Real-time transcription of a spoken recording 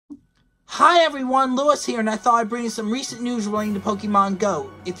Hi everyone, Lewis here, and I thought I'd bring you some recent news relating to Pokemon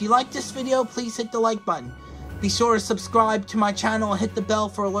Go. If you like this video, please hit the like button. Be sure to subscribe to my channel and hit the bell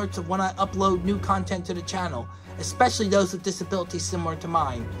for alerts of when I upload new content to the channel, especially those with disabilities similar to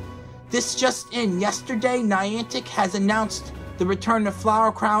mine. This just in, yesterday Niantic has announced the return of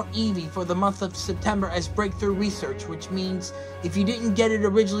Flower Crown Eevee for the month of September as breakthrough research, which means if you didn't get it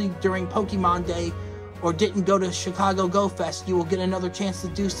originally during Pokemon Day, or didn't go to Chicago Go Fest, you will get another chance to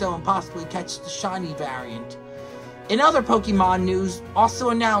do so and possibly catch the shiny variant. In other Pokemon news,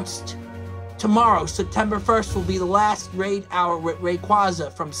 also announced, tomorrow, September 1st, will be the last raid hour with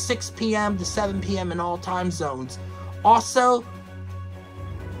Rayquaza from 6 p.m. to 7 p.m. in all time zones. Also,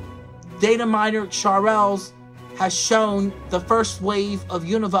 data miner Charles has shown the first wave of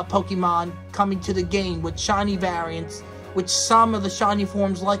Unova Pokemon coming to the game with shiny variants, which some of the shiny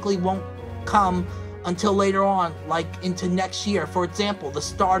forms likely won't come until later on, like into next year. For example, the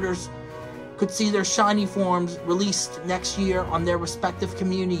starters could see their shiny forms released next year on their respective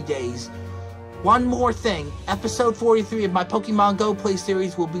community days. One more thing, episode 43 of my Pokemon Go Play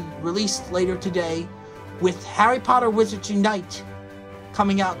series will be released later today, with Harry Potter Wizards Unite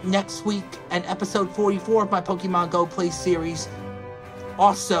coming out next week, and episode 44 of my Pokemon Go Play series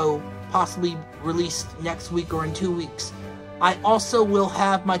also possibly released next week or in 2 weeks. I also will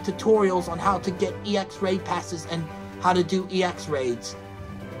have my tutorials on how to get EX raid passes and how to do EX raids.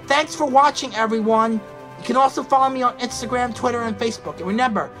 Thanks for watching, everyone. You can also follow me on Instagram, Twitter, and Facebook. And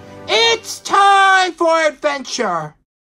remember, it's time for adventure!